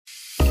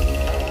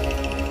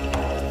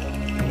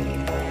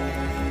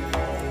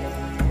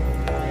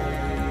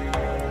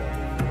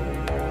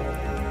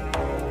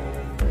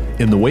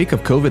In the wake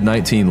of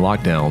COVID-19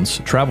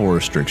 lockdowns, travel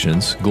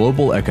restrictions,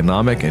 global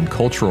economic and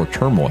cultural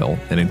turmoil,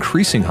 and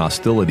increasing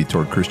hostility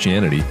toward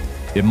Christianity,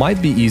 it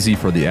might be easy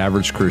for the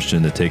average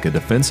Christian to take a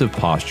defensive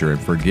posture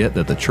and forget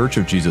that the Church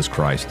of Jesus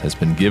Christ has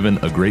been given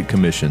a great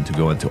commission to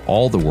go into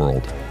all the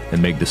world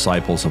and make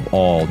disciples of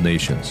all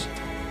nations.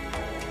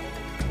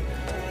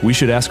 We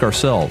should ask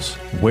ourselves,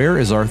 where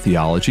is our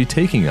theology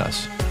taking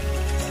us?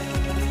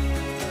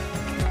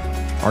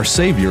 Our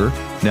Savior,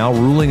 now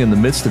ruling in the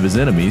midst of his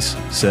enemies,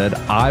 said,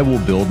 "I will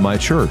build my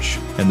church,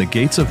 and the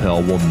gates of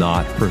hell will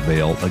not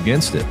prevail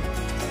against it."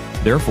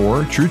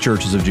 Therefore, true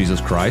churches of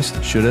Jesus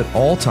Christ should at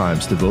all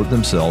times devote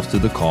themselves to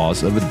the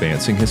cause of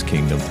advancing his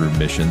kingdom through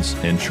missions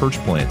and church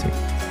planting.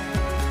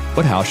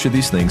 But how should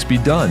these things be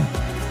done?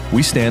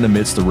 We stand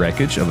amidst the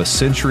wreckage of a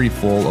century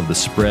full of the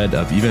spread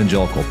of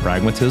evangelical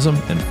pragmatism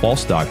and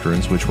false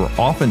doctrines which were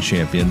often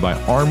championed by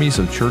armies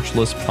of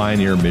churchless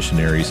pioneer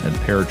missionaries and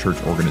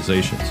parachurch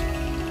organizations.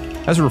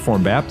 As a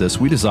Reformed Baptist,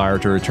 we desire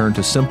to return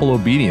to simple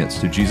obedience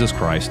to Jesus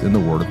Christ and the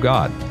Word of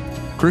God.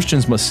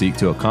 Christians must seek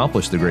to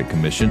accomplish the Great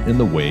Commission in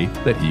the way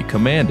that he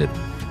commanded.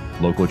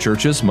 Local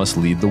churches must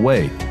lead the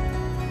way.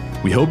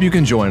 We hope you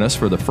can join us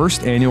for the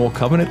first annual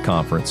Covenant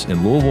Conference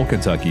in Louisville,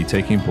 Kentucky,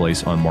 taking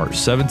place on March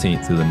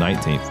 17th through the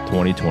 19th,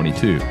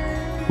 2022.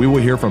 We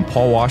will hear from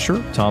Paul Washer,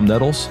 Tom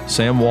Nettles,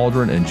 Sam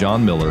Waldron, and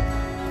John Miller,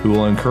 who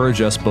will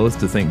encourage us both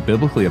to think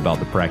biblically about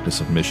the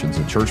practice of missions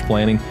and church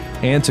planting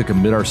and to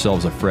commit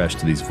ourselves afresh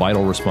to these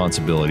vital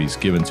responsibilities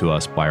given to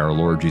us by our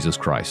Lord Jesus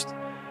Christ.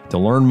 To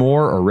learn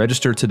more or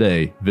register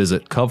today,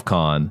 visit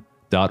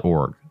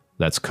covcon.org.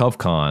 That's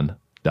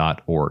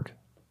covcon.org.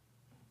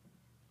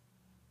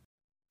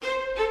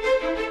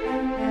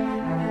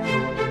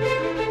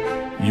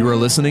 You are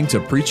listening to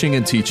Preaching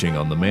and Teaching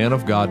on the Man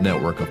of God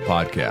network of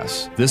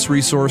podcasts. This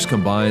resource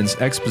combines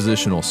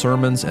expositional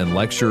sermons and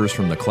lectures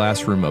from the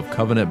classroom of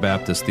Covenant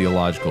Baptist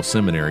Theological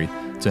Seminary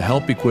to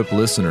help equip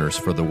listeners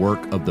for the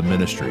work of the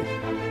ministry.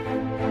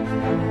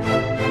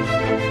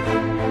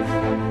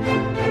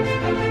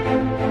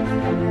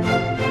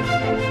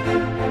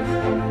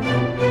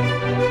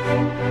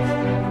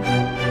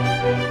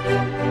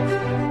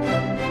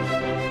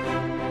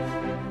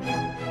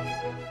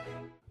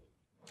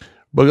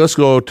 But let's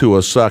go to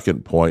a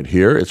second point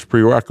here. It's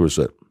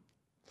prerequisite.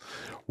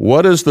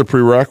 What is the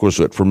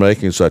prerequisite for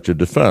making such a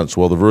defense?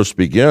 Well, the verse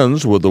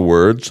begins with the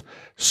words,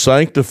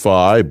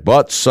 "Sanctify,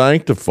 but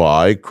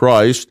sanctify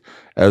Christ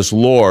as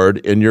Lord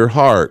in your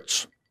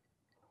hearts."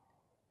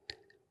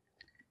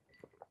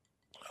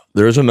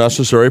 There is a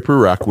necessary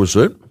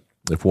prerequisite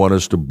if one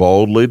is to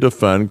boldly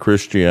defend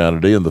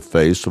Christianity in the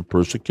face of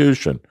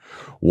persecution.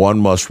 One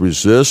must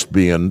resist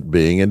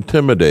being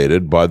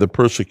intimidated by the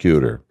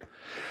persecutor.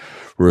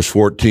 Verse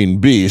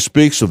 14b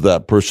speaks of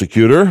that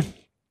persecutor.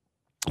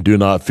 Do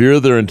not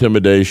fear their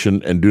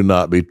intimidation and do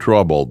not be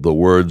troubled. The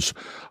words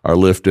are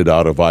lifted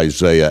out of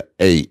Isaiah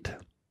 8.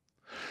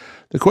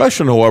 The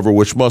question, however,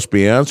 which must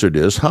be answered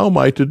is, how am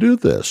I to do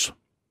this?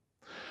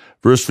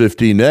 Verse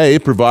 15a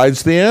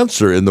provides the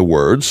answer in the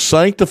words,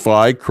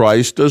 "Sanctify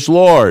Christ as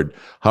Lord."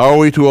 How are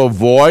we to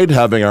avoid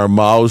having our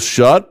mouths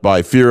shut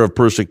by fear of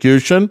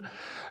persecution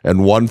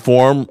in one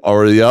form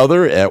or the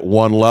other, at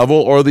one level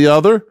or the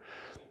other?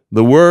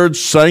 The words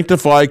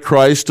 "sanctify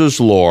Christ as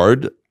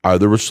Lord" are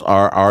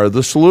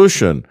the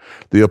solution.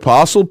 The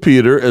Apostle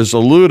Peter is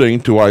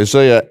alluding to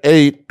Isaiah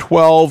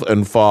 8:12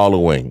 and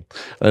following.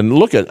 And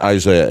look at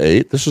Isaiah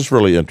 8. This is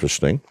really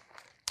interesting.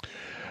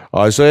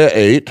 Isaiah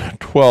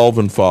 8:12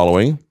 and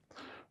following.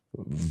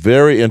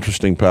 Very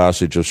interesting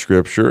passage of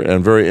Scripture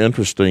and very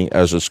interesting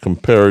as it's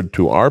compared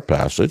to our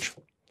passage.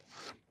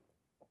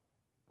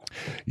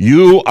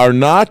 "You are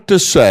not to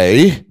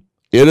say,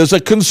 'It is a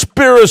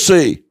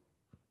conspiracy,'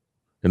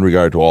 in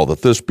regard to all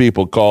that this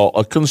people call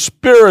a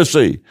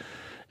conspiracy,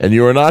 and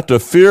you are not to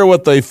fear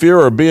what they fear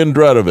or be in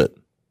dread of it."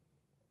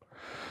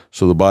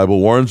 So the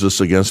Bible warns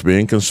us against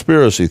being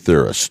conspiracy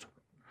theorists.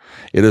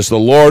 "It is the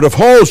Lord of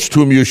hosts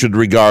whom you should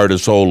regard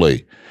as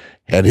holy,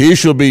 and he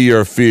shall be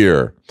your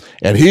fear,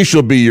 and he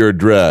shall be your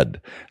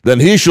dread. Then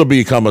he shall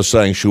become a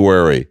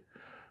sanctuary."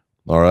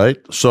 All right?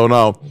 So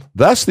now,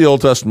 that's the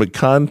Old Testament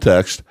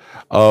context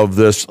of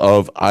this,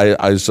 of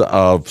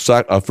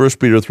 1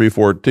 Peter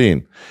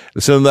 3:14.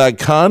 It's in that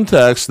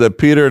context that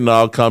Peter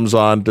now comes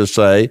on to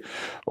say,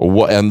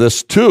 and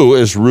this too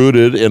is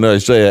rooted in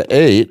Isaiah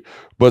 8,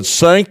 "But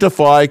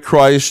sanctify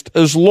Christ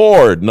as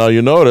Lord." Now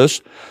you notice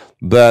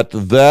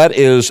that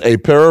is a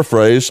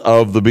paraphrase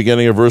of the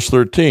beginning of verse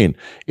 13.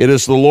 "It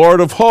is the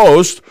Lord of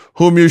hosts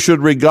whom you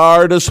should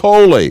regard as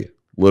holy,"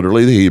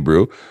 literally the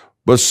Hebrew,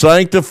 "but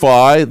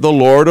sanctify the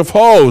Lord of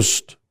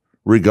hosts.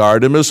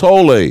 Regard him as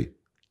holy."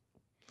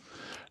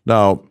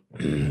 Now,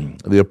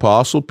 the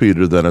Apostle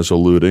Peter then is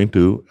alluding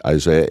to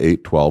Isaiah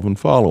 8:12 and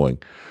following.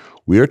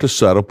 We are to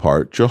set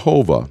apart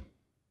Jehovah.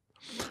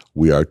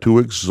 We are to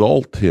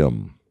exalt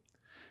him.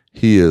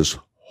 He is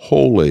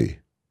holy,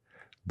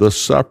 the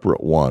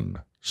separate one,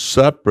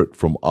 separate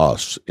from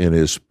us in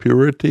his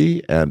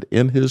purity and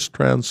in his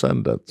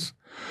transcendence.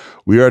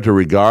 We are to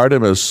regard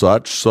him as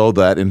such so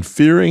that in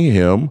fearing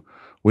him,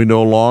 We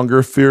no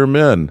longer fear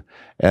men,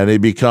 and he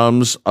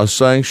becomes a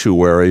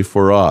sanctuary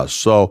for us.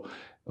 So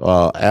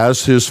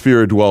as his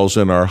fear dwells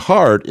in our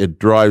heart, it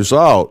drives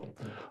out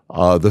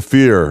the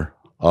fear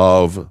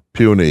of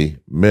puny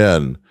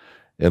men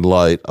in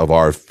light of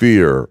our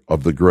fear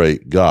of the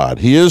great God.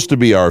 He is to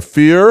be our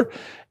fear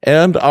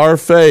and our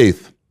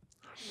faith.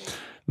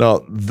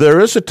 Now, there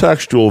is a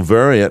textual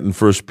variant in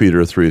 1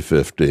 Peter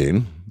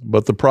 3:15,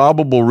 but the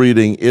probable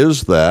reading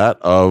is that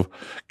of,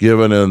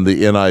 given in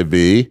the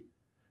NIV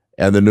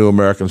and the New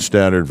American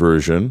Standard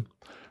Version,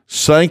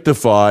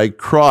 sanctify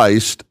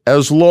Christ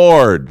as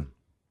Lord.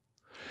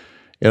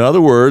 In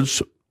other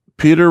words,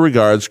 Peter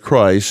regards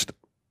Christ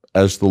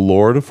as the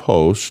Lord of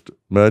hosts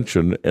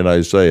mentioned in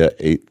Isaiah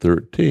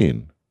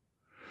 8:13,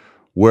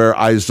 where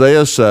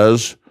Isaiah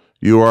says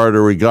you are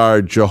to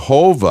regard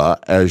Jehovah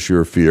as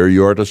your fear,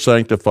 you are to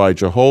sanctify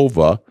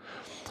Jehovah.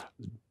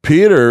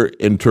 Peter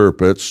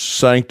interprets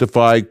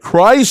sanctify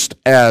Christ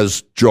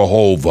as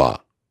Jehovah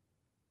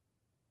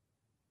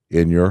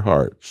in your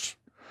hearts.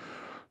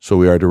 So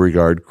we are to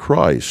regard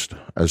Christ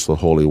as the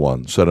Holy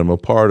One, set him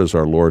apart as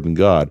our Lord and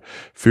God,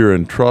 fear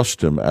and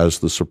trust him as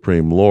the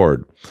supreme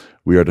Lord.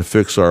 We are to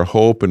fix our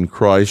hope in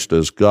Christ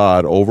as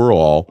God over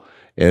all,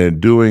 and in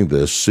doing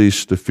this,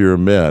 cease to fear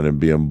men and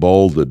be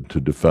emboldened to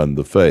defend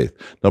the faith.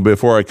 Now,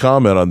 before I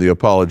comment on the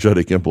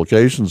apologetic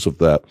implications of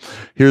that,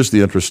 here's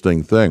the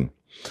interesting thing.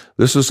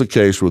 This is a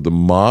case where the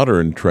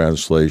modern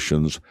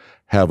translations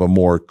have a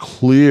more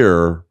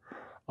clear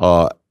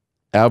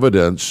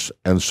evidence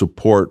and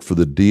support for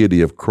the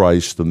deity of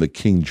Christ than the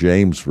King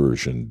James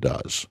Version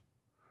does.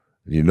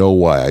 You know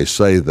why I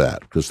say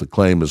that, because the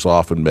claim is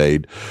often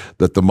made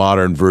that the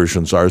modern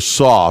versions are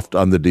soft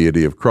on the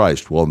deity of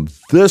Christ. Well, in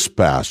this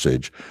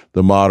passage,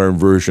 the modern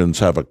versions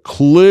have a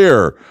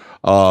clear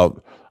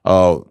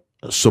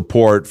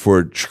support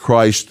for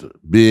Christ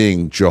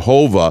being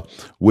Jehovah,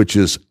 which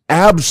is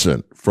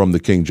absent from the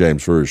King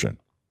James Version.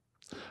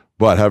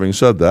 But having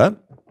said that,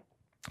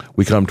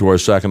 we come to our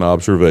second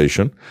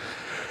observation,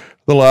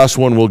 the last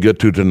one we'll get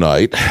to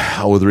tonight,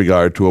 with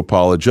regard to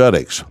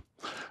apologetics.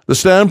 The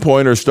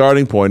standpoint or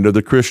starting point of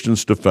the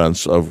Christian's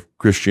defense of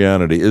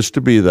Christianity is to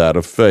be that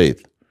of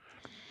faith.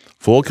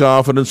 Full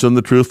confidence in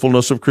the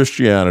truthfulness of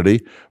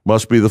Christianity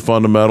must be the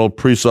fundamental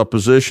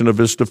presupposition of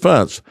his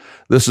defense.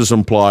 This is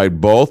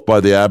implied both by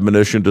the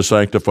admonition to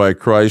sanctify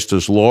Christ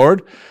as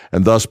Lord,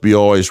 and thus be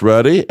always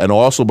ready, and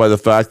also by the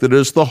fact that it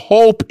is the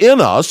hope in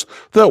us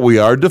that we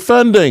are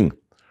defending.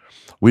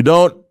 We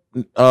don't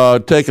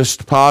take a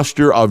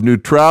posture of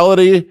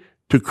neutrality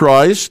to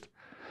Christ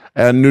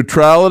and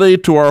neutrality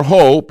to our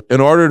hope in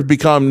order to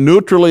become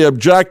neutrally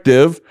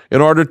objective, in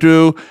order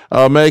to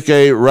make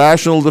a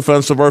rational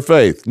defense of our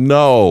faith.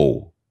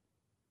 No.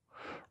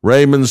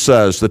 Raymond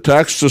says, the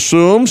text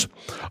assumes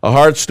a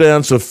heart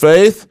stance of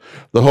faith,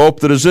 the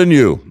hope that is in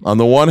you. On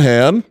the one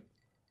hand,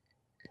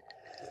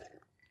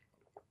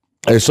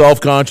 a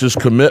self-conscious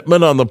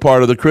commitment on the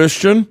part of the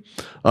Christian.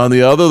 On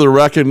the other, the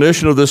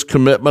recognition of this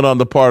commitment on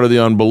the part of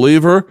the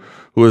unbeliever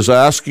who is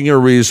asking a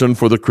reason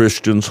for the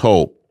Christian's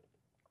hope.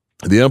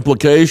 The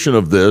implication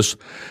of this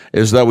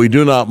is that we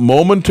do not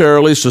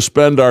momentarily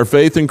suspend our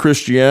faith in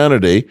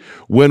Christianity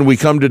when we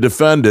come to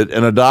defend it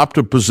and adopt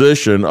a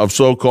position of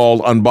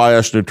so-called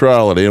unbiased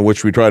neutrality in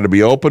which we try to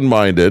be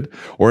open-minded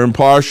or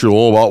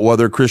impartial about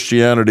whether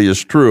Christianity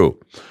is true.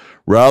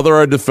 Rather,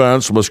 our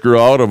defense must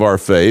grow out of our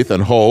faith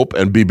and hope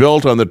and be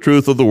built on the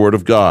truth of the Word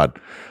of God.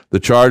 The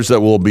charge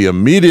that will be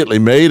immediately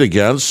made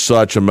against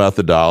such a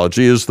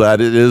methodology is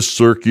that it is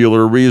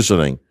circular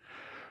reasoning.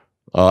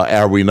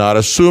 Are we not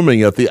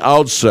assuming at the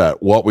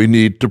outset what we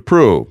need to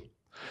prove?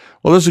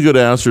 Well, this is a good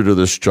answer to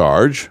this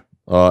charge,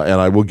 and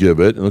I will give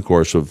it in the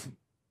course of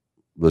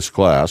this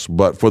class.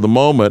 But for the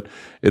moment,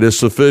 it is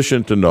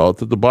sufficient to note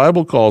that the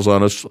Bible calls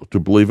on us to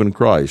believe in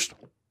Christ.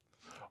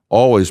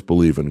 Always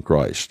believe in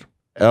Christ.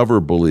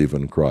 Ever believe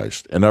in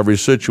Christ. In every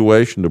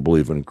situation to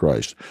believe in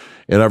Christ.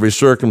 In every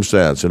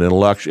circumstance, in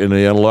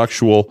the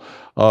intellectual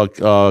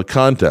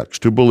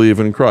context, to believe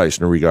in Christ.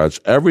 And it regards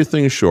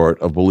everything short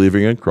of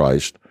believing in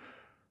Christ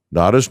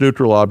not as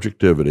neutral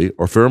objectivity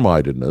or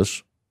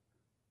fair-mindedness,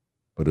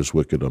 but as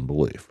wicked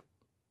unbelief.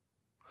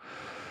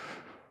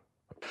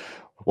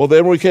 Well,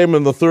 then we came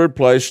in the third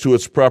place to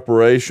its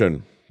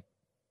preparation.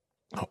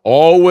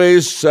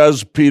 Always,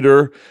 says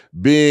Peter,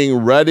 being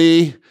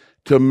ready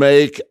to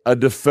make a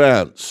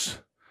defense,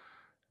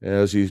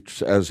 as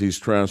he's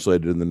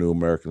translated in the New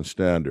American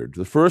Standard.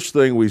 The first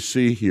thing we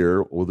see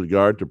here with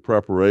regard to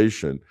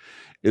preparation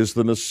is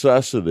the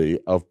necessity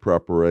of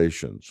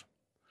preparations.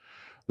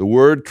 The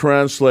word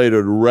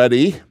translated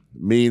ready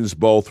means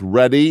both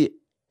ready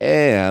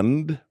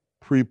and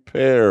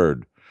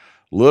prepared.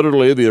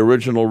 Literally, the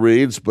original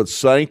reads, but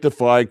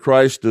sanctify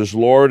Christ as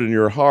Lord in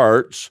your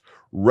hearts,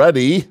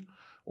 ready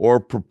or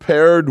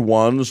prepared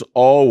ones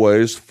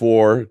always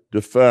for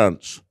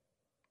defense.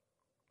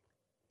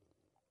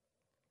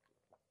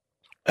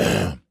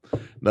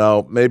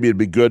 Now, maybe it'd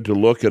be good to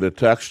look at a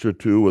text or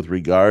two with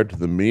regard to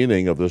the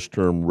meaning of this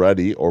term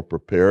ready or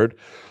prepared.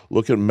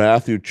 Look at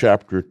Matthew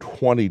chapter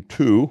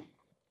 22.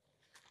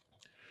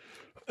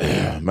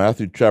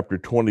 Matthew chapter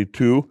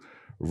 22,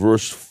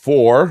 verse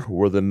 4,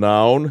 where the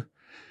noun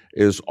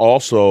is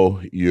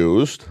also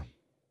used.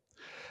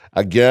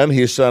 Again,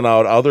 he sent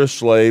out other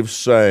slaves,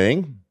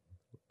 saying,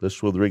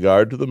 this with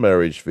regard to the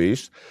marriage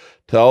feast,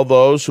 tell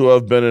those who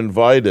have been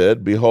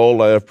invited,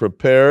 behold, I have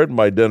prepared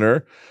my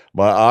dinner.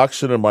 My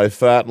oxen and my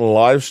fattened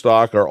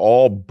livestock are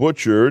all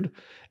butchered,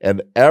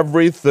 and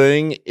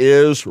everything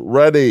is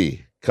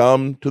ready.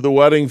 Come to the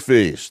wedding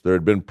feast. There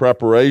had been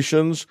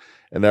preparations,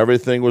 and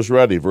everything was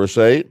ready. Verse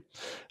 8, and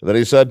then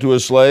he said to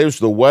his slaves,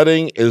 the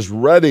wedding is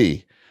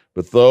ready,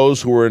 but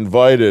those who were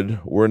invited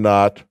were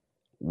not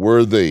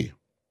worthy.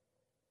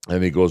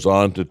 And he goes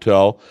on to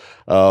tell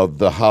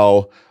those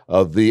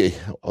on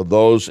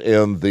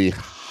the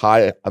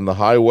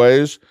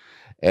highways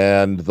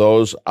and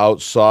those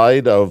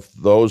outside of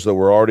those that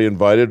were already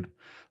invited.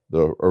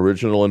 The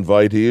original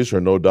invitees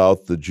are no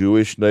doubt the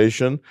Jewish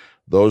nation.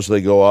 Those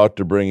they go out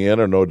to bring in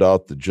are no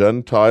doubt the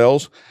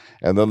Gentiles.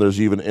 And then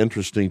there's even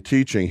interesting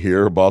teaching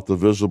here about the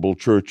visible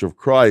church of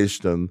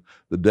Christ and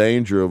the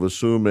danger of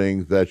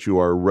assuming that you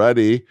are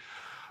ready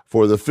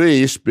for the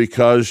feast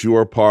because you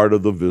are part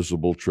of the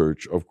visible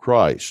church of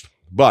Christ.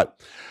 But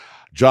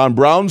John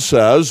Brown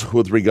says,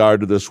 with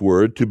regard to this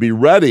word, to be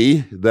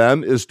ready,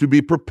 then, is to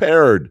be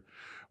prepared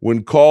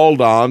when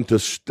called on to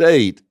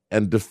state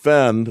and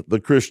defend the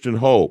Christian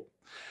hope.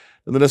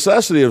 And the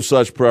necessity of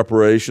such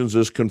preparations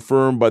is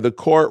confirmed by the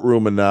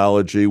courtroom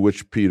analogy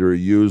which Peter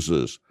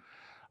uses.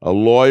 A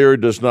lawyer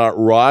does not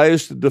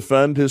rise to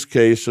defend his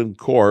case in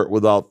court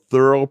without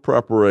thorough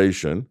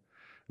preparation,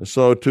 and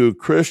so too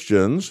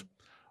Christians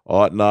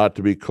ought not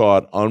to be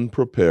caught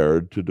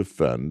unprepared to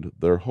defend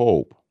their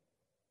hope.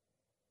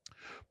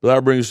 But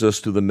that brings us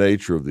to the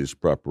nature of these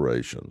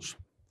preparations.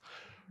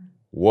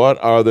 What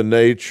is the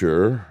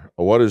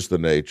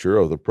nature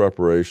of the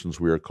preparations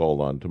we are called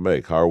on to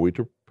make? How are we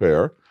to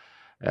prepare?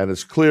 And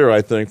it's clear,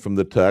 I think, from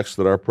the text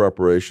that our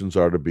preparations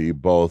are to be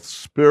both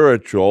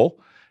spiritual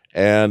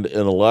and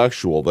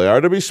intellectual. They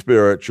are to be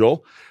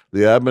spiritual.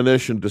 The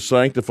admonition to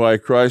sanctify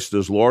Christ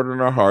as Lord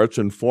in our hearts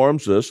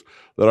informs us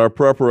that our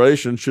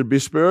preparations should be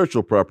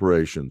spiritual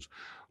preparations.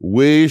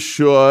 We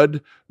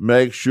should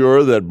make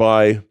sure that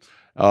by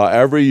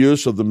every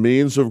use of the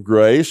means of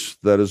grace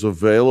that is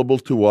available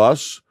to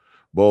us,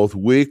 both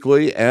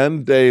weekly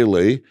and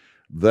daily,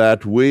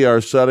 that we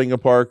are setting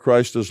apart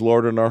Christ as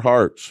Lord in our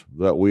hearts,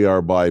 that we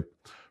are by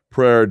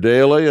prayer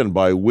daily and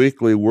by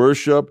weekly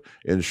worship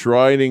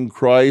enshrining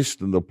Christ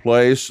in the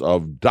place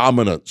of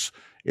dominance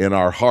in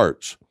our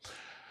hearts.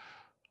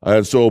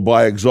 And so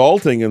by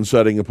exalting and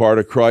setting apart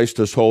a Christ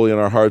as holy in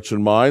our hearts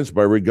and minds,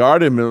 by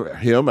regarding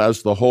him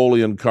as the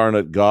holy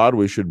incarnate God,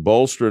 we should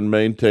bolster and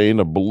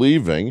maintain a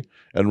believing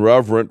and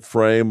reverent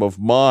frame of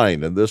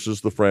mind. And this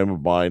is the frame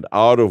of mind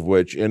out of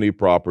which any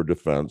proper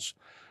defense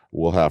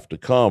will have to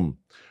come.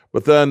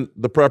 But then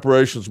the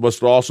preparations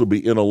must also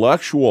be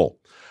intellectual.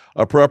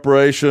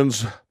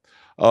 Preparations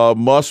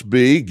must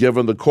be,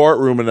 given the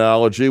courtroom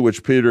analogy,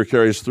 which Peter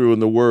carries through in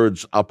the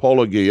words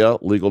apologia,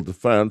 legal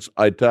defense,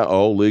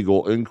 aiteo,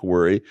 legal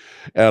inquiry,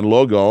 and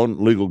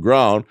logon, legal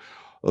ground.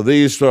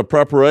 These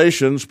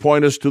preparations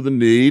point us to the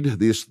need,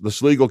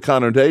 this legal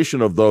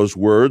connotation of those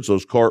words,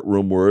 those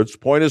courtroom words,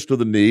 point us to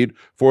the need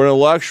for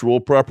intellectual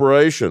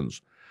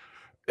preparations.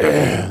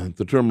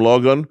 The term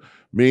logon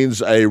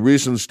means a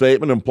recent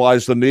statement,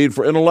 implies the need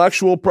for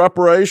intellectual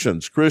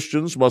preparations.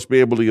 Christians must be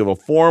able to give a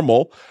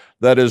formal,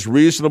 that is,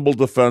 reasonable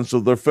defense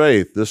of their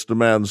faith. This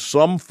demands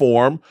some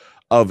form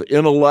of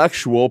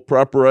intellectual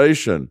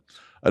preparation.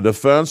 A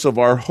defense of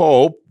our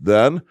hope,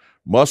 then,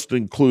 must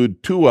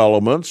include two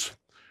elements.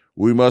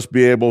 We must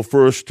be able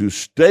first to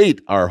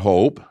state our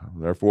hope.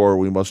 Therefore,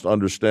 we must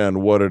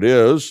understand what it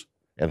is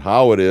and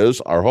how it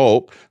is, our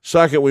hope.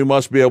 Second, we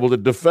must be able to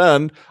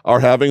defend our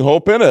having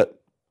hope in it,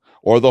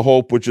 or the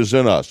hope which is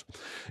in us.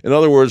 In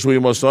other words, we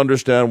must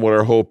understand what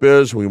our hope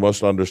is. We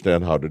must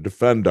understand how to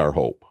defend our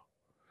hope.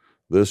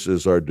 This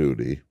is our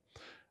duty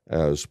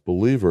as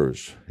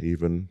believers,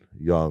 even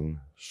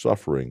young,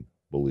 suffering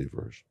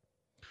believers.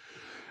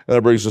 And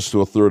that brings us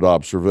to a third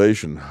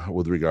observation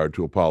with regard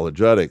to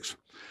apologetics.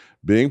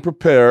 Being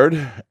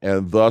prepared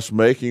and thus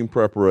making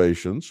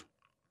preparations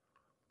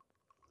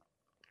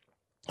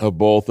of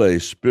both a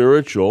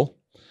spiritual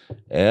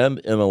and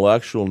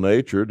intellectual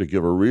nature to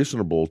give a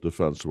reasonable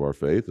defense of our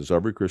faith is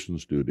every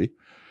Christian's duty,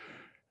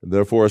 and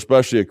therefore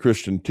especially a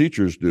Christian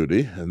teacher's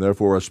duty, and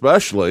therefore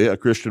especially a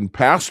Christian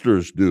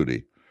pastor's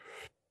duty.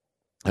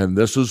 And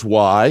this is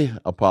why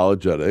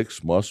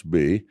apologetics must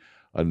be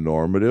a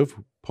normative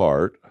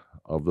part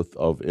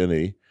of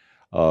any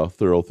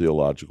thorough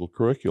theological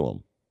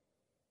curriculum.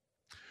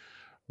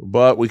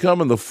 But we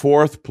come in the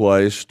fourth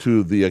place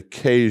to the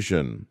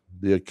occasion.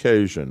 The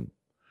occasion.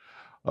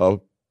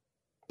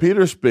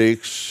 Peter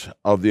speaks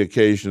of the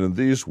occasion in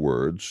these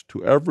words,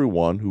 to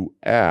everyone who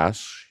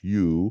asks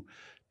you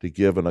to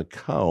give an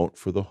account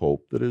for the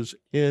hope that is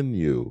in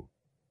you.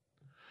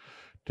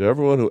 To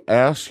everyone who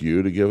asks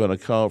you to give an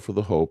account for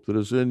the hope that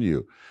is in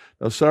you.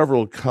 Now,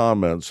 several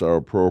comments are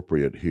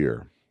appropriate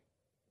here.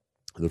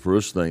 The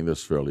first thing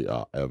that's fairly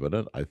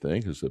evident, I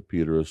think, is that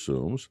Peter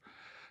assumes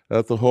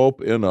that the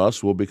hope in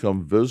us will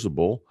become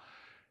visible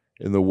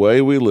in the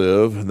way we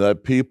live, and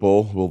that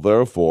people will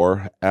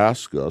therefore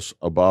ask us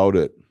about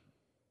it.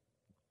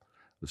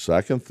 The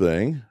second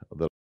thing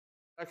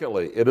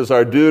Secondly, it is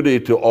our duty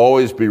to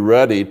always be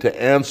ready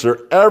to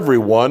answer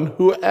everyone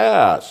who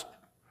asks.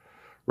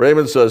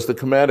 Raymond says, the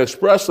command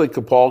expressly,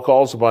 Paul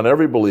calls upon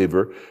every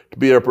believer to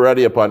be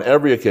ready upon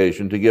every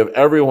occasion to give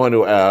everyone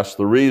who asks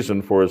the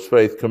reason for his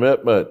faith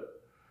commitment.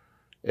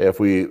 If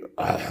we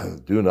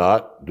do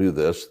not do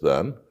this,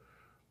 then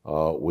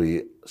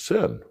we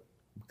sin,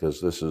 because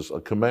this is a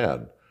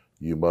command.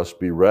 You must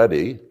be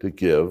ready to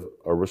give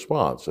a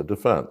response, a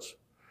defense.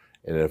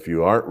 And if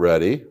you aren't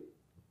ready,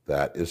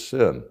 that is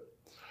sin.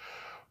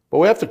 But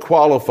we have to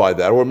qualify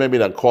that, or maybe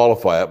not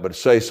qualify it, but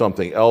say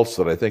something else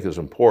that I think is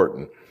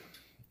important.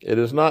 It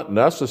is not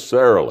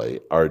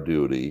necessarily our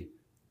duty,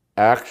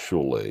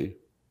 actually,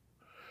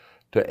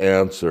 to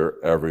answer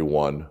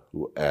everyone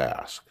who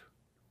asks.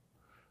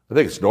 I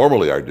think it's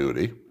normally our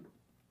duty.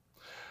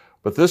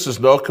 But this is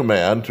no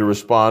command to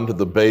respond to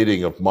the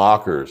baiting of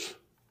mockers.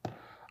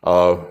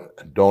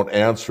 Don't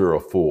answer a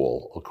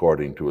fool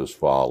according to his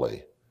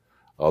folly.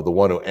 The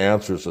one who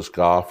answers a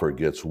scoffer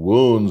gets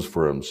wounds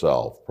for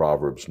himself,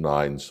 Proverbs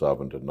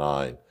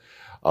 9:7-9.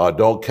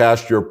 Don't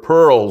cast your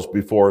pearls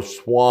before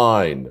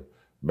swine,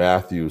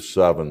 Matthew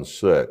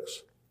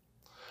 7:6.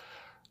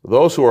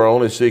 Those who are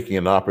only seeking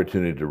an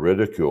opportunity to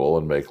ridicule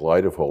and make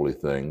light of holy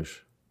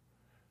things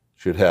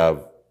should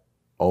have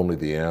only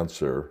the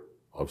answer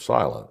of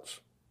silence.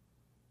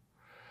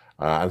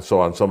 And so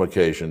on some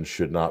occasions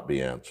should not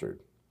be answered.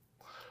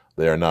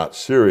 They are not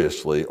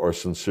seriously or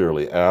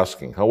sincerely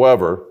asking.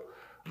 However,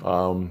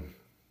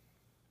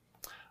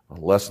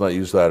 let's not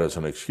use that as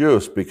an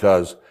excuse,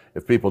 because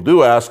if people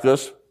do ask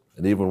us,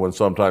 and even when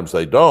sometimes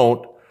they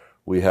don't,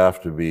 we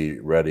have to be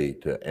ready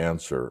to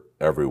answer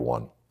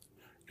everyone,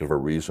 give a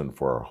reason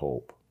for our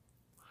hope.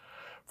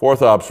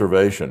 Fourth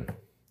observation,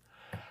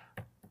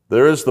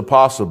 there is the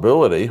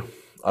possibility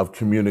of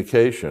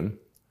communication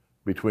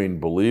between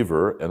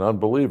believer and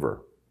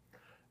unbeliever.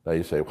 Now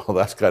you say, well,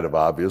 that's kind of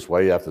obvious. Why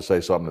do you have to say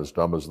something as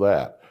dumb as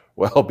that?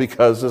 Well,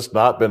 because it's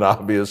not been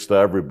obvious to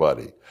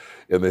everybody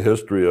in the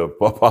history of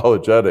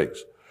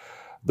apologetics.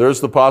 There's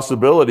the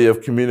possibility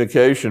of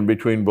communication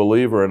between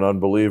believer and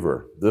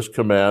unbeliever. This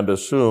command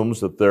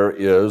assumes that there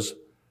is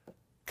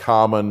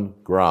common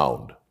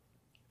ground.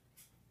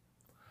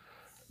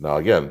 Now,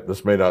 again,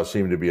 this may not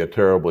seem to be a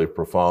terribly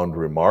profound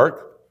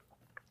remark.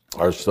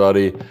 Our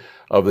study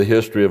of the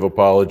history of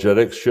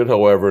apologetics should,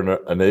 however,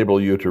 enable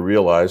you to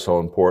realize how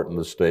important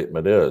the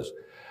statement is.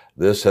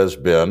 This has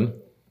been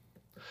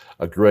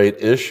a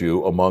great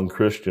issue among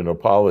Christian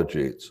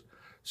apologetes.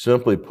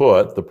 Simply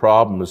put, the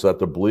problem is that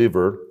the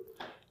believer,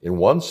 in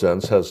one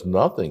sense, has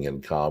nothing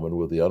in common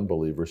with the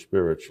unbeliever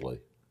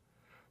spiritually,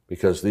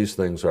 because these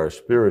things are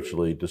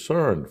spiritually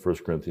discerned, 1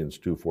 Corinthians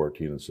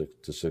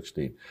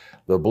 2:14-16.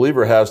 The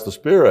believer has the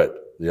Spirit,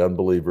 the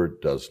unbeliever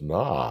does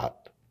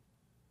not.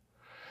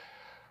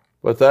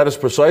 But that is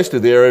precisely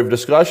the area of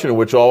discussion in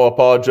which all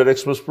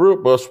apologetics must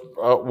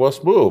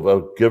move,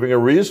 of giving a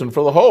reason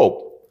for the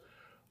hope.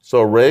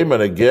 So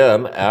Raymond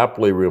again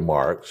aptly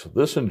remarks,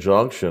 this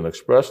injunction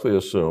expressly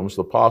assumes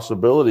the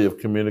possibility of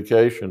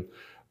communication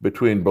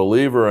between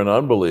believer and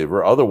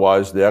unbeliever,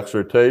 otherwise the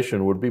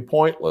exhortation would be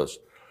pointless.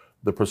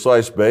 The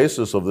precise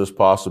basis of this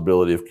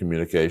possibility of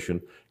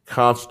communication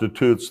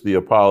constitutes the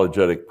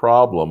apologetic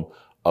problem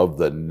of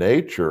the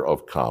nature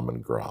of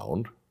common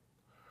ground,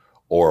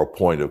 or a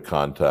point of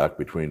contact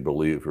between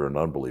believer and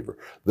unbeliever.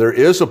 There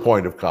is a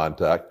point of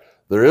contact,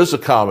 there is a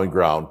common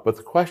ground, but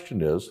the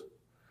question is,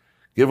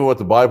 given what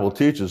the Bible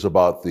teaches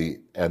about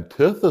the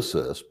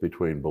antithesis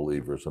between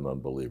believers and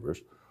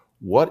unbelievers,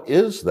 what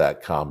is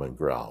that common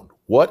ground?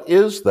 What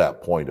is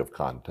that point of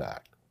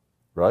contact,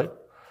 right?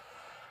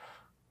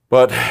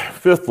 But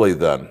fifthly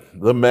then,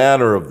 the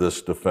manner of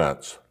this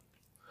defense.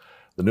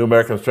 The New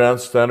American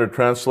Standard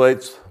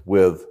translates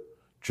with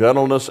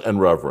gentleness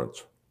and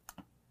reverence.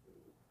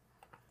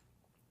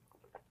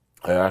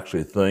 I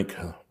actually think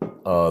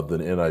the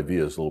NIV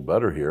is a little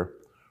better here,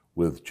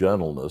 with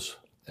gentleness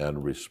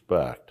and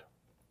respect.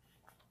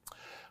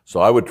 So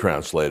I would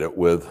translate it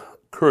with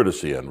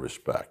courtesy and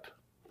respect.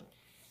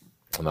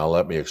 Now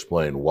let me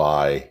explain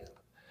why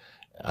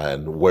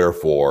and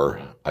wherefore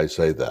I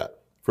say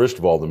that. First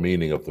of all, the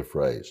meaning of the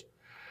phrase.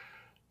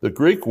 The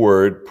Greek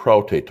word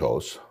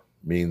protetos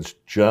means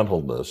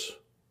gentleness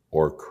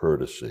or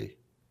courtesy.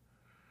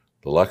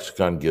 The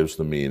lexicon gives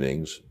the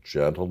meanings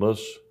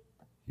gentleness,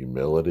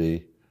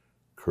 humility,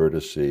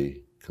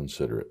 courtesy,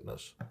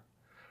 considerateness.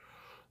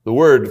 The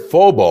word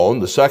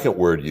phobon, the second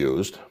word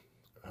used,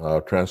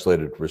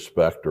 translated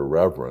respect or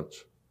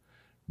reverence,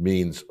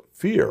 means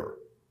fear.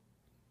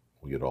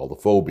 We get all the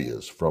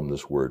phobias from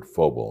this word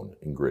phobon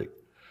in Greek.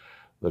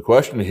 The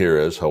question here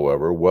is,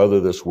 however,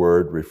 whether this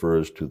word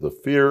refers to the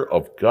fear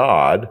of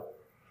God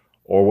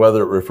or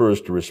whether it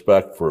refers to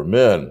respect for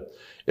men.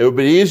 It would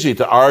be easy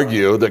to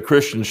argue that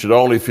Christians should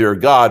only fear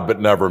God but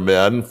never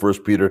men,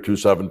 1 Peter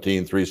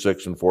 2:17,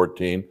 3:6, and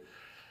 14.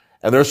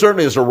 And there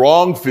certainly is a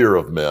wrong fear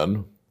of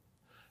men,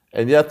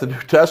 and yet the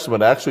New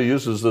Testament actually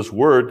uses this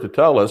word to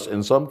tell us,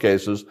 in some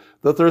cases,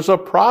 that there's a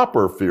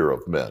proper fear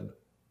of men.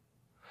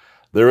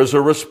 There is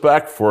a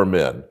respect for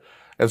men.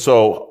 And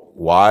so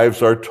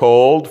wives are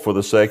told, for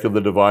the sake of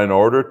the divine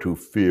order, to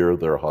fear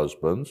their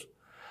husbands.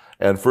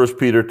 And 1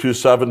 Peter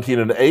 2:17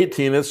 and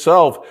 18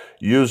 itself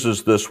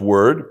uses this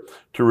word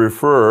to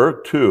refer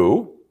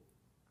to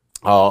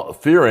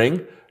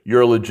fearing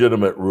your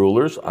legitimate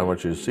rulers. I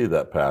want you to see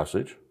that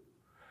passage,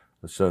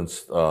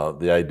 since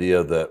the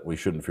idea that we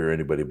shouldn't fear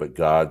anybody but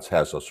God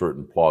has a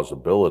certain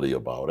plausibility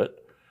about it.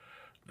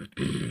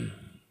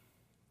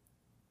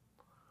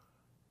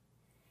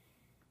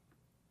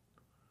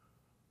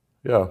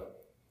 Yeah.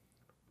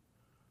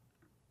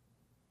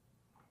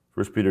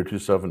 1 Peter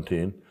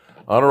 2:17.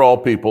 Honor all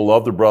people,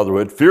 love the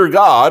brotherhood, fear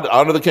God,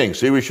 honor the king.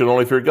 See, we should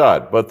only fear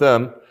God. But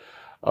then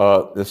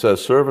it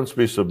says, servants,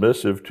 be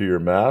submissive to your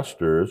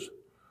masters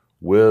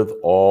with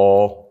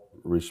all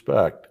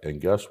respect. And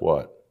guess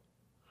what?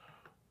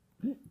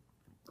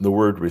 The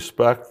word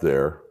respect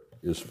there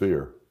is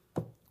fear,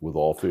 with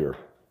all fear.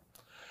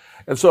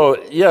 And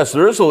so, yes,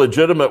 there is a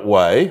legitimate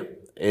way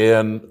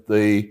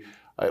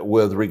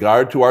with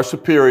regard to our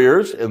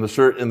superiors in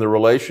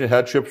the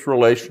headships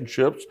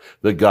relationships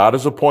that God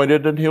has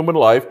appointed in human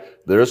life.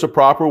 There's a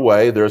proper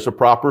way, there's a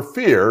proper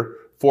fear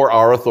for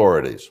our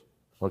authorities.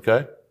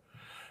 Okay?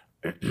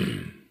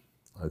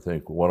 I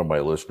think one of my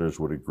listeners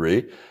would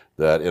agree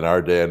that in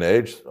our day and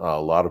age, a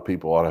lot of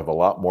people ought to have a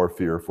lot more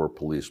fear for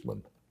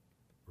policemen,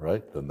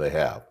 right, than they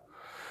have.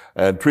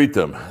 And treat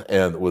them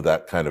with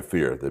that kind of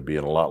fear. They'd be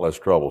in a lot less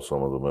trouble,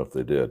 some of them, if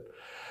they did.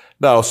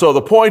 Now, so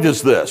the point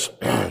is this.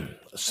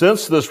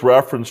 Since this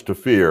reference to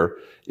fear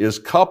is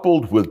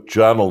coupled with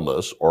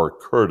gentleness or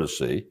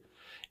courtesy,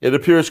 it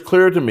appears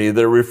clear to me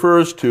that it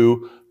refers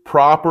to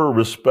proper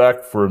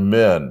respect for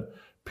men.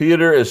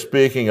 Peter is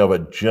speaking of a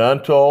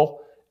gentle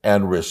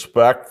and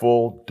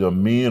respectful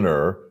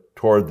demeanor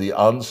toward the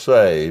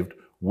unsaved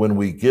when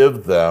we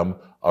give them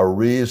a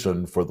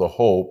reason for the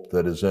hope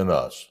that is in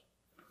us.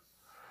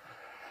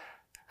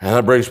 And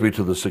that brings me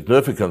to the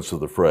significance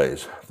of the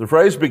phrase. The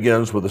phrase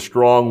begins with a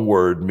strong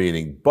word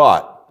meaning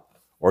but,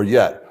 or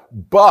yet,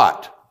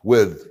 but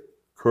with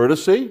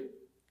courtesy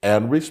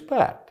and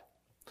respect.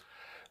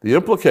 The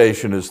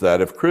implication is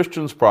that if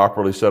Christians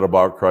properly set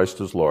apart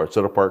Christ as Lord,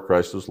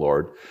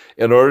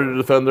 in order to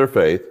defend their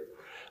faith,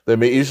 they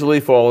may easily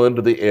fall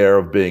into the error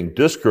of being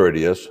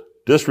discourteous,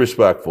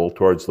 disrespectful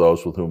towards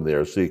those with whom they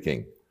are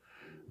seeking.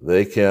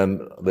 They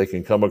can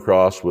come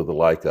across with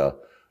like a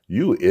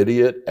 "you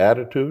idiot"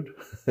 attitude.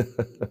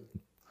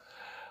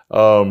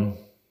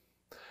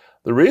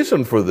 The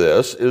reason for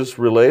this is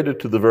related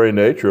to the very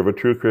nature of a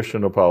true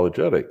Christian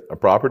apologetic. A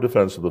proper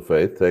defense of the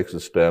faith takes a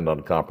stand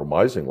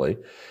uncompromisingly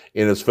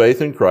in its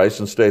faith in Christ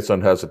and states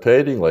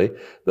unhesitatingly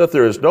that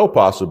there is no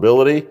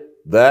possibility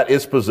that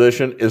its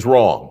position is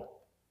wrong.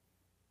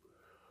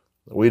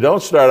 We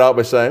don't start out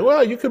by saying,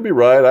 well, you could be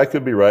right, I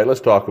could be right,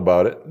 let's talk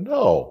about it.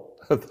 No,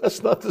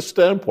 that's not the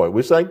standpoint.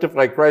 We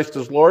sanctify Christ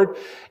as Lord,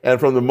 and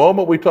from the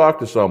moment we talk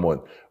to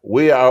someone,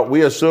 we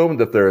assume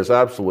that there is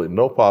absolutely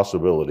no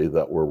possibility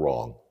that we're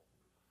wrong.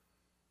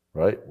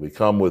 Right? We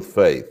come with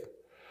faith.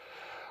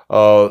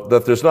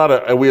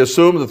 And we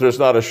assume that there's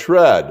not a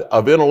shred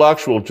of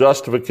intellectual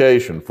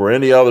justification for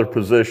any other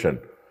position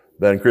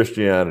than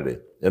Christianity.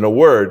 In a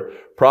word,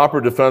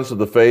 proper defense of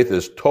the faith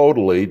is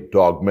totally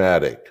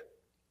dogmatic.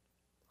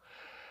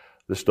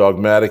 This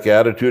dogmatic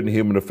attitude in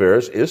human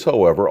affairs is,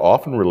 however,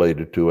 often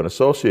related to and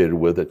associated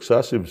with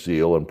excessive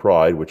zeal and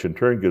pride, which in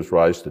turn gives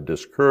rise to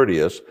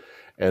discourteous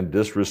and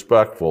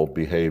disrespectful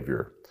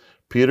behavior.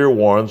 Peter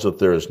warns that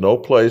there is no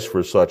place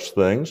for such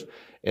things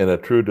in a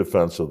true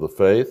defense of the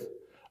faith.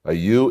 A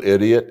 "you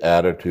idiot"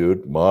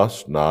 attitude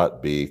must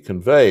not be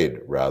conveyed.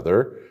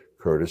 Rather,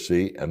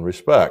 courtesy and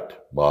respect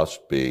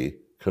must be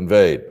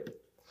conveyed.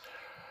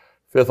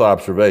 Fifth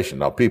observation.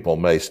 Now, people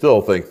may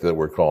still think that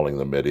we're calling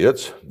them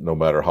idiots, no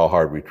matter how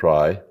hard we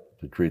try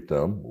to treat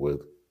them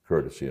with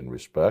courtesy and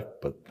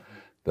respect, but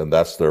then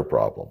that's their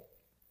problem.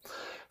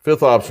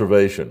 Fifth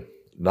observation.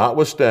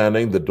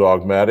 Notwithstanding the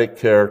dogmatic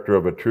character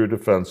of a true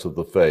defense of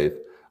the faith,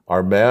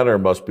 our manner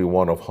must be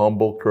one of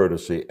humble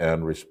courtesy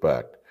and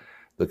respect.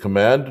 The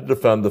command to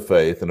defend the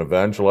faith and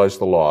evangelize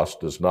the lost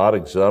does not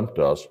exempt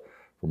us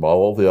from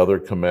all the other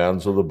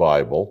commands of the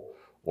Bible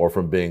or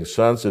from being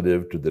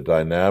sensitive to the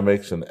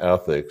dynamics and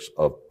ethics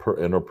of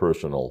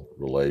interpersonal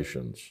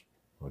relations.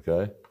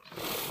 Okay?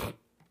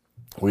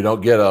 We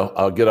don't get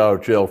a get out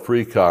of jail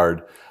free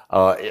card.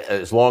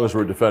 As long as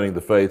we're defending the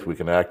faith, we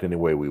can act any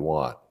way we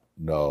want.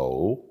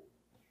 No,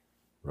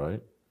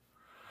 right?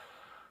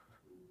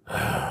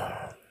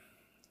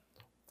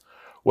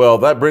 Well,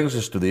 that brings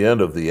us to the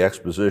end of the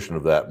exposition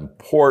of that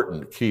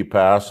important key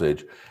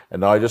passage.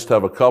 And now I just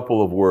have a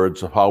couple of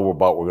words of how we're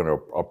going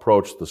to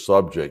approach the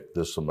subject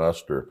this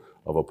semester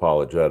of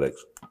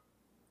apologetics.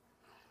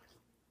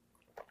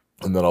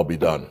 and then I'll be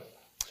done.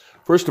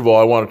 First of all,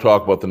 I want to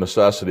talk about the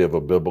necessity of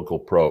a biblical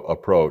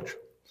approach.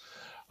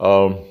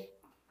 The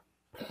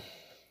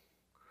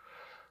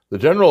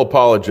general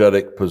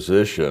apologetic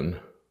position,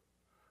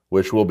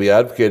 which will be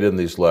advocated in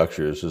these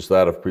lectures, is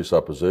that of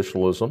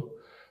presuppositionalism.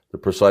 The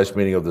precise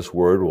meaning of this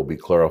word will be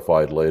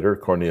clarified later.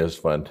 Cornelius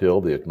Van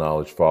Til, the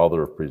acknowledged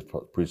father of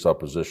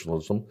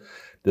presuppositionalism,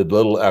 did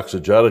little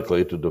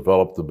exegetically to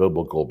develop the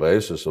biblical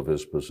basis of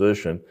his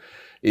position.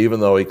 Even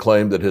though he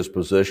claimed that his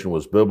position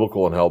was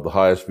biblical and held the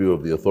highest view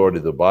of the authority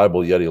of the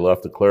Bible, yet he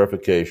left the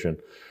clarification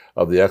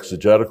of the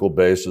exegetical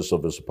basis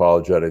of his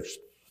apologetics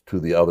to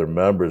the other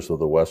members of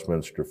the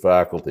Westminster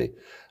faculty.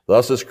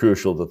 Thus, it's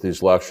crucial that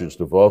these lectures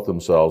devote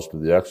themselves to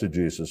the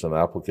exegesis and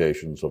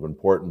applications of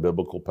important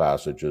biblical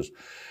passages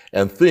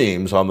and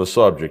themes on the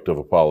subject of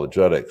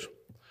apologetics.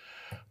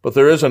 But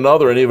there is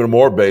another and even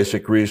more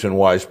basic reason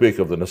why I speak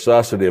of the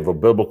necessity of a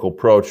biblical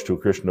approach to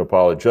Christian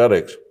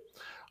apologetics.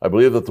 I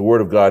believe that the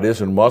Word of God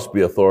is and must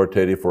be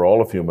authoritative for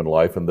all of human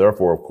life, and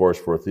therefore, of course,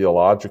 for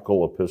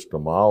theological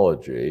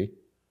epistemology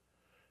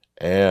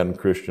and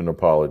Christian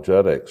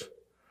apologetics.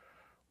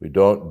 We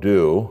don't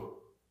do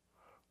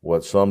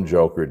what some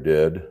joker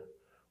did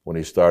when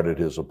he started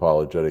his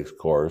apologetics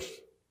course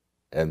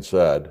and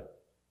said,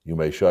 "You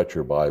may shut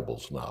your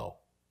Bibles now."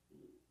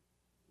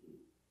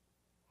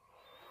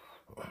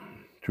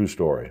 True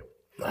story,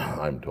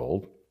 I'm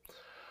told.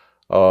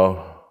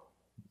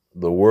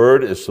 The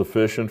Word is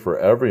sufficient for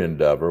every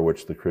endeavor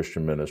which the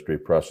Christian ministry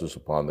presses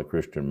upon the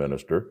Christian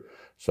minister,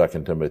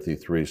 2 Timothy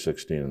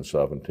 3:16 and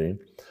 17.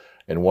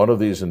 And one of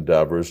these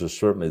endeavors is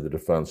certainly the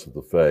defense of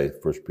the faith,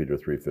 1 Peter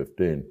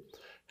 3:15.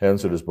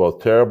 Hence, it is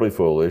both terribly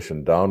foolish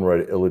and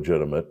downright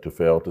illegitimate to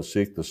fail to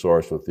seek the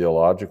source of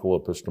theological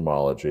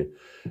epistemology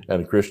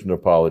and Christian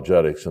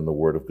apologetics in the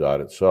Word of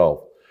God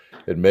itself.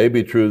 It may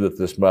be true that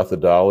this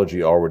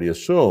methodology already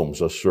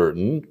assumes a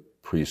certain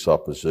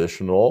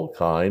presuppositional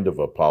kind of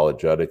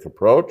apologetic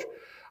approach.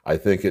 I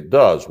think it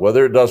does.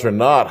 Whether it does or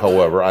not,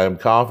 however, I am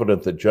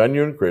confident that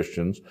genuine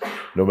Christians,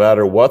 no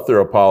matter what their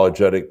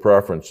apologetic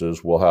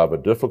preferences, will have a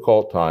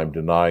difficult time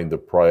denying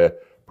the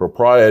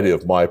propriety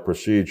of my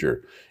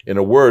procedure. In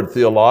a word,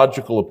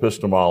 theological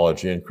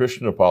epistemology and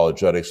Christian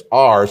apologetics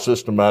are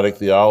systematic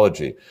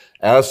theology.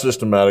 As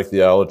systematic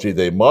theology,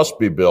 they must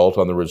be built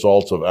on the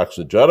results of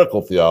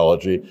exegetical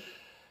theology.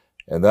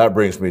 And that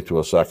brings me to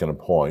a second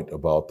point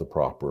about the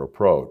proper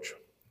approach,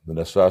 the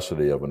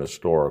necessity of an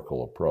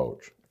historical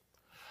approach.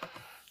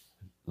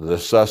 The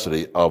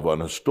necessity of an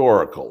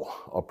historical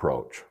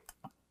approach.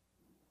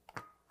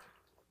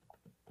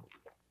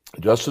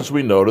 Just as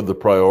we noted the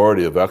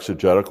priority of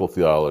exegetical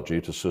theology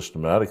to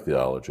systematic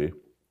theology,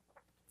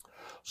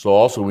 so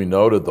also we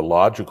noted the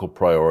logical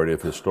priority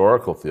of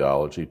historical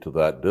theology to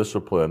that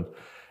discipline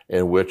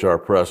in which our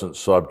present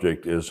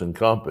subject is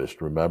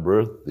encompassed.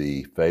 Remember,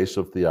 the face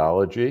of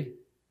theology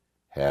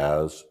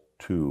has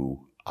two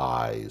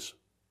eyes: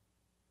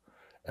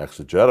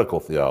 exegetical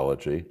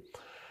theology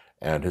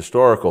and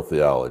historical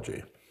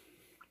theology.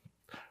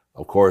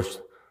 Of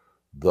course,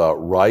 the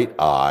right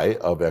eye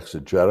of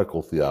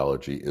exegetical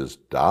theology is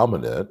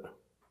dominant,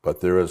 but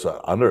there is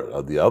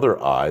under the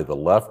other eye, the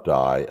left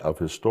eye of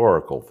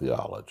historical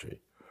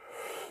theology.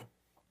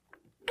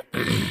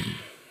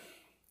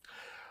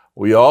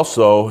 We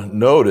also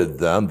noted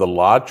then the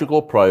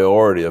logical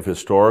priority of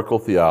historical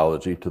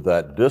theology to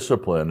that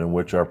discipline in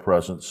which our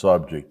present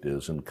subject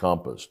is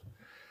encompassed. It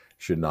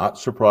should not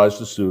surprise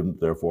the student,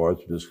 therefore,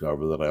 to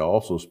discover that I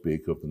also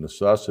speak of the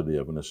necessity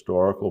of an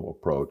historical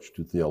approach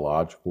to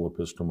theological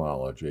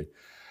epistemology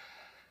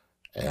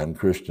and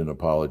Christian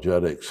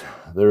apologetics.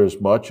 There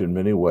is much in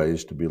many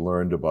ways to be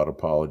learned about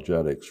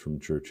apologetics from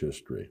church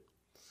history.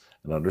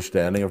 An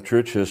understanding of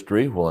church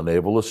history will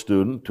enable a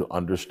student to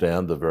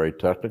understand the very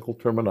technical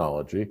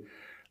terminology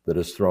that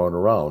is thrown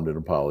around in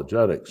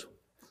apologetics.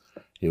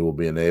 He will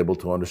be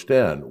enabled to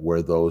understand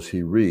where those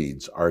he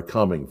reads are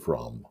coming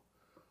from.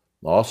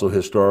 Also,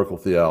 historical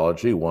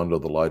theology, one to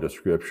the light of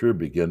Scripture,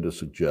 begin to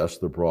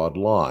suggest the broad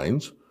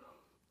lines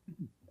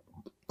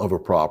of a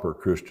proper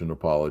Christian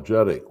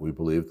apologetic. We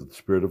believe that the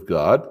Spirit of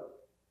God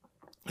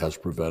has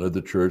prevented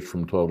the church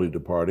from totally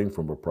departing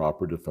from a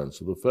proper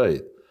defense of the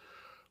faith.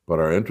 But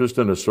our interest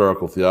in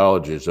historical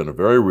theology is in a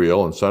very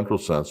real and central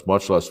sense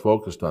much less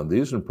focused on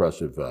these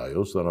impressive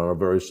values than on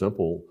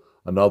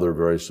another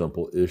very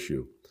simple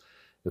issue.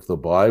 If the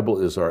Bible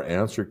is our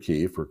answer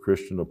key for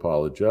Christian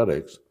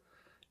apologetics,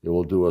 it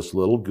will do us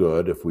little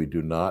good if we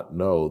do not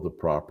know the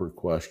proper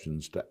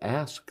questions to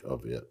ask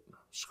of it.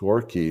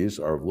 Score keys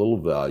are of little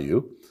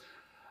value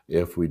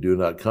if we do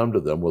not come to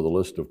them with a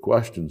list of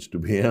questions to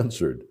be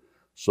answered.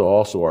 So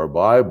also our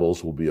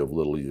Bibles will be of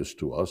little use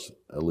to us,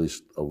 at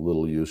least of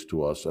little use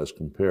to us as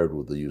compared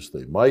with the use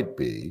they might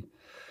be,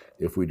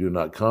 if we do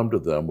not come to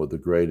them with the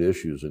great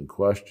issues and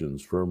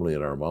questions firmly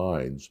in our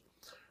minds,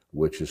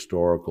 which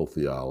historical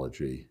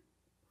theology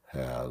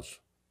has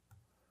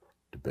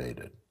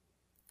debated.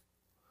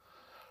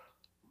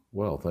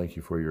 Well, thank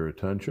you for your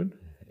attention.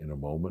 In a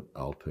moment,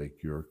 I'll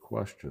take your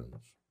questions.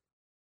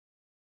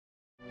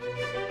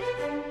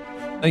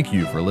 Thank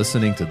you for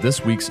listening to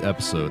this week's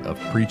episode of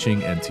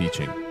Preaching and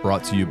Teaching,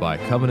 brought to you by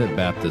Covenant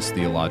Baptist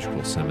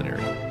Theological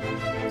Seminary.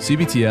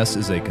 CBTS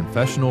is a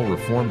confessional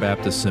Reformed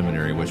Baptist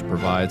seminary which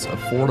provides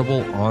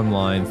affordable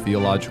online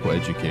theological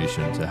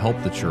education to help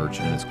the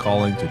church in its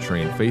calling to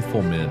train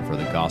faithful men for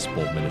the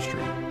gospel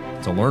ministry.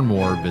 To learn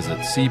more, visit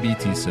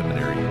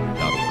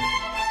cbtseminary.org.